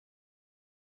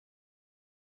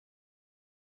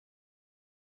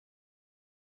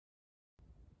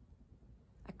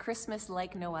Christmas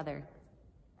like no other.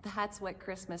 That's what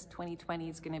Christmas 2020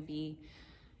 is going to be.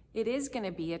 It is going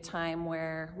to be a time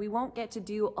where we won't get to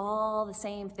do all the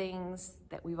same things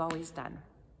that we've always done.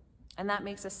 And that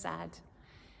makes us sad.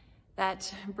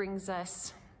 That brings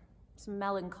us some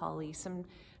melancholy, some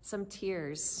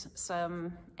tears,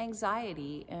 some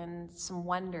anxiety, and some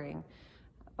wondering.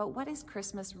 But what is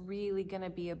Christmas really going to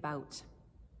be about?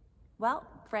 Well,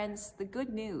 friends, the good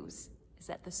news is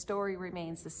that the story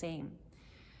remains the same.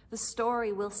 The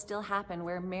story will still happen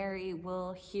where Mary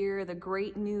will hear the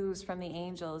great news from the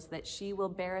angels that she will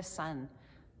bear a son,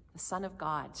 the Son of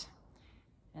God,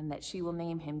 and that she will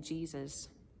name him Jesus.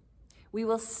 We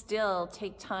will still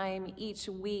take time each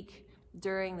week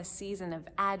during the season of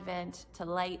Advent to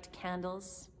light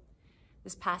candles.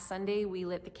 This past Sunday, we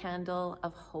lit the candle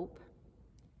of hope.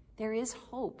 There is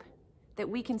hope that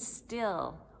we can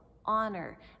still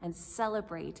honor and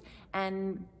celebrate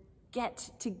and get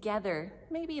together,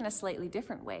 maybe in a slightly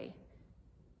different way,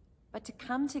 but to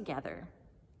come together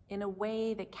in a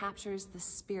way that captures the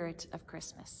spirit of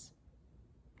Christmas.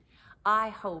 I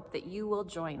hope that you will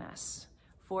join us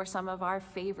for some of our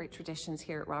favorite traditions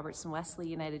here at Robertson Wesley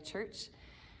United Church.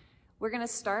 We're going to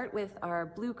start with our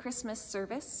Blue Christmas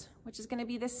service, which is going to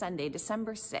be this Sunday,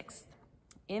 December 6th,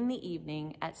 in the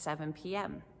evening at 7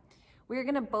 p.m. We're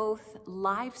going to both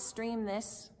live stream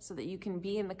this so that you can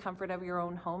be in the comfort of your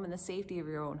own home and the safety of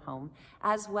your own home,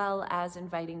 as well as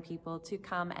inviting people to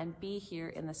come and be here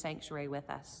in the sanctuary with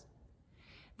us.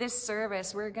 This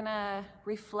service, we're going to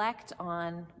reflect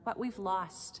on what we've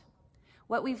lost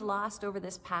over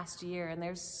this past year, and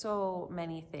there's so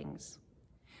many things.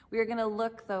 We are going to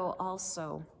look, though,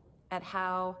 also at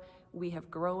how we have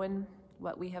grown,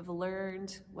 what we have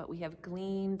learned, what we have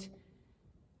gleaned,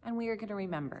 and we are going to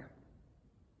remember.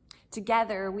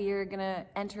 Together, we are going to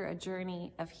enter a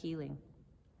journey of healing.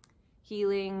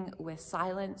 Healing with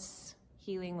silence,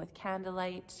 healing with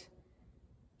candlelight,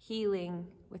 healing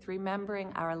with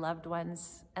remembering our loved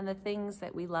ones and the things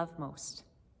that we love most.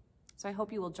 So I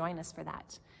hope you will join us for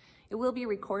that. It will be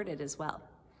recorded as well,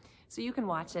 so you can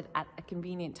watch it at a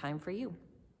convenient time for you.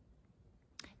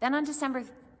 Then on December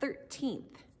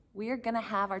 13th, we are going to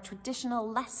have our traditional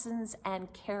lessons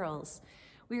and carols.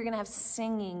 We are going to have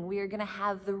singing. We are going to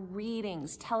have the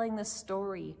readings, telling the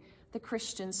story, the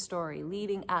Christian story,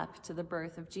 leading up to the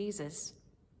birth of Jesus.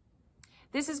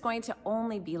 This is going to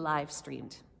only be live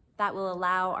streamed. That will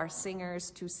allow our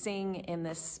singers to sing in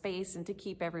this space and to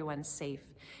keep everyone safe.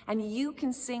 And you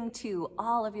can sing too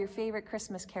all of your favorite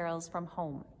Christmas carols from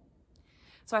home.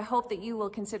 So I hope that you will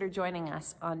consider joining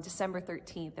us on December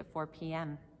 13th at 4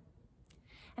 p.m.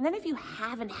 And then if you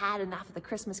haven't had enough of the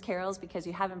Christmas carols because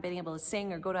you haven't been able to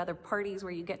sing or go to other parties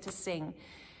where you get to sing,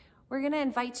 we're going to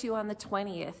invite you on the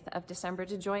 20th of December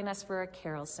to join us for a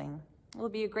carol sing. It will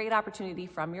be a great opportunity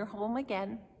from your home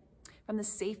again, from the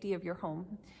safety of your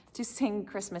home, to sing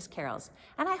Christmas carols.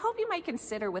 And I hope you might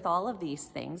consider with all of these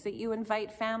things that you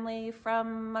invite family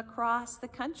from across the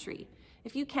country.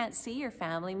 If you can't see your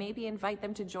family, maybe invite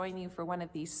them to join you for one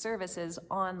of these services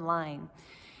online.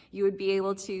 You would be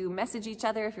able to message each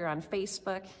other if you're on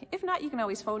Facebook. If not, you can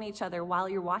always phone each other while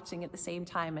you're watching at the same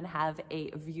time and have a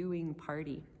viewing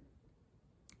party.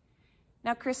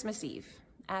 Now, Christmas Eve,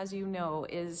 as you know,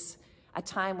 is a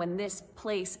time when this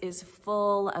place is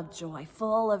full of joy,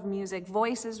 full of music,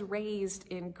 voices raised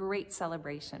in great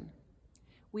celebration.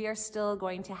 We are still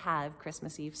going to have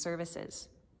Christmas Eve services.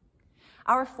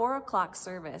 Our 4 o'clock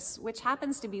service, which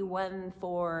happens to be one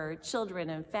for children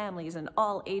and families and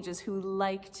all ages who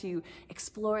like to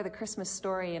explore the Christmas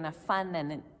story in a fun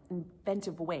and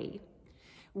inventive way,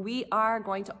 we are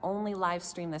going to only live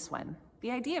stream this one. The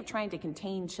idea of trying to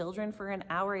contain children for an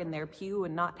hour in their pew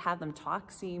and not have them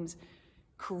talk seems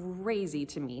crazy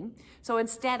to me. So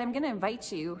instead, I'm going to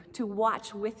invite you to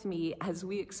watch with me as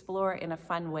we explore in a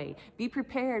fun way. Be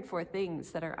prepared for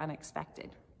things that are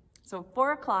unexpected. So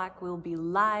 4 o'clock will be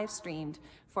live streamed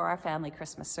for our family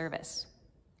Christmas service.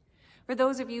 For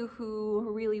those of you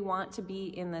who really want to be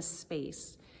in this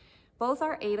space, both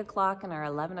our 8 o'clock and our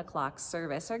 11 o'clock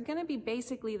service are going to be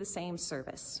basically the same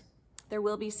service. There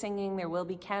will be singing, there will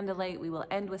be candlelight, we will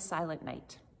end with silent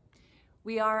night.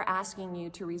 We are asking you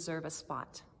to reserve a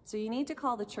spot. So you need to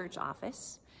call the church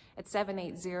office at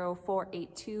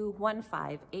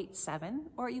 780-482-1587,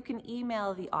 or you can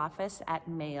email the office at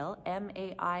mail,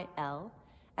 M-A-I-L,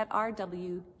 at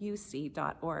rwuc.org.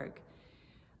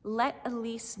 Let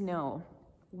Elise know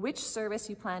which service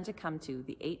you plan to come to,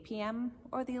 the 8 p.m.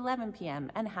 or the 11 p.m.,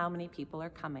 and how many people are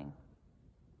coming.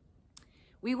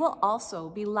 We will also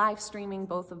be live streaming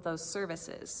both of those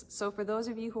services. So for those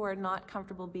of you who are not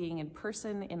comfortable being in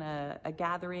person in a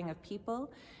gathering of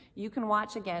people, You can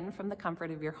watch again from the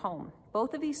comfort of your home.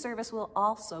 Both of these services will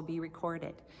also be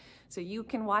recorded, so you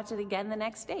can watch it again the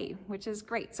next day, which is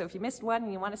great. So if you missed one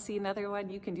and you want to see another one,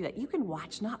 you can do that. You can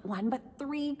watch not one, but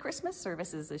 3 Christmas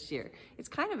services this year. It's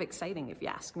kind of exciting if you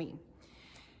ask me.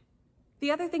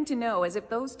 The other thing to know is if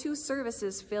those 2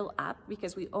 services fill up,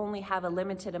 because we only have a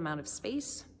limited amount of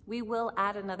space, we will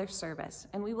add another service,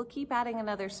 and we will keep adding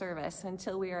another service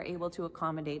until we are able to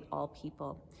accommodate all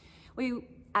people. We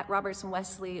at Robertson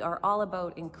Wesley are all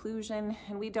about inclusion,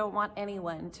 and we don't want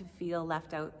anyone to feel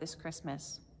left out this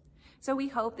Christmas. So we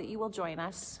hope that you will join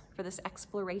us for this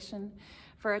exploration,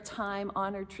 for a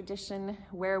time-honored tradition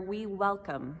where we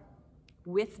welcome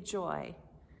with joy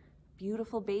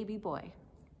beautiful baby boy,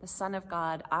 the Son of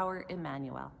God, our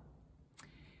Emmanuel.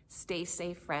 Stay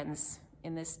safe, friends,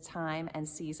 in this time and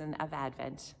season of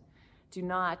Advent. Do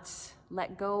not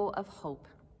let go of hope,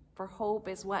 for hope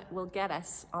is what will get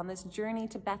us on this journey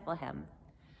to Bethlehem.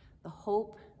 The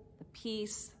hope, the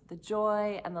peace, the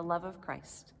joy, and the love of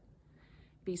Christ.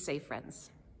 Be safe,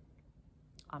 friends.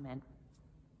 Amen.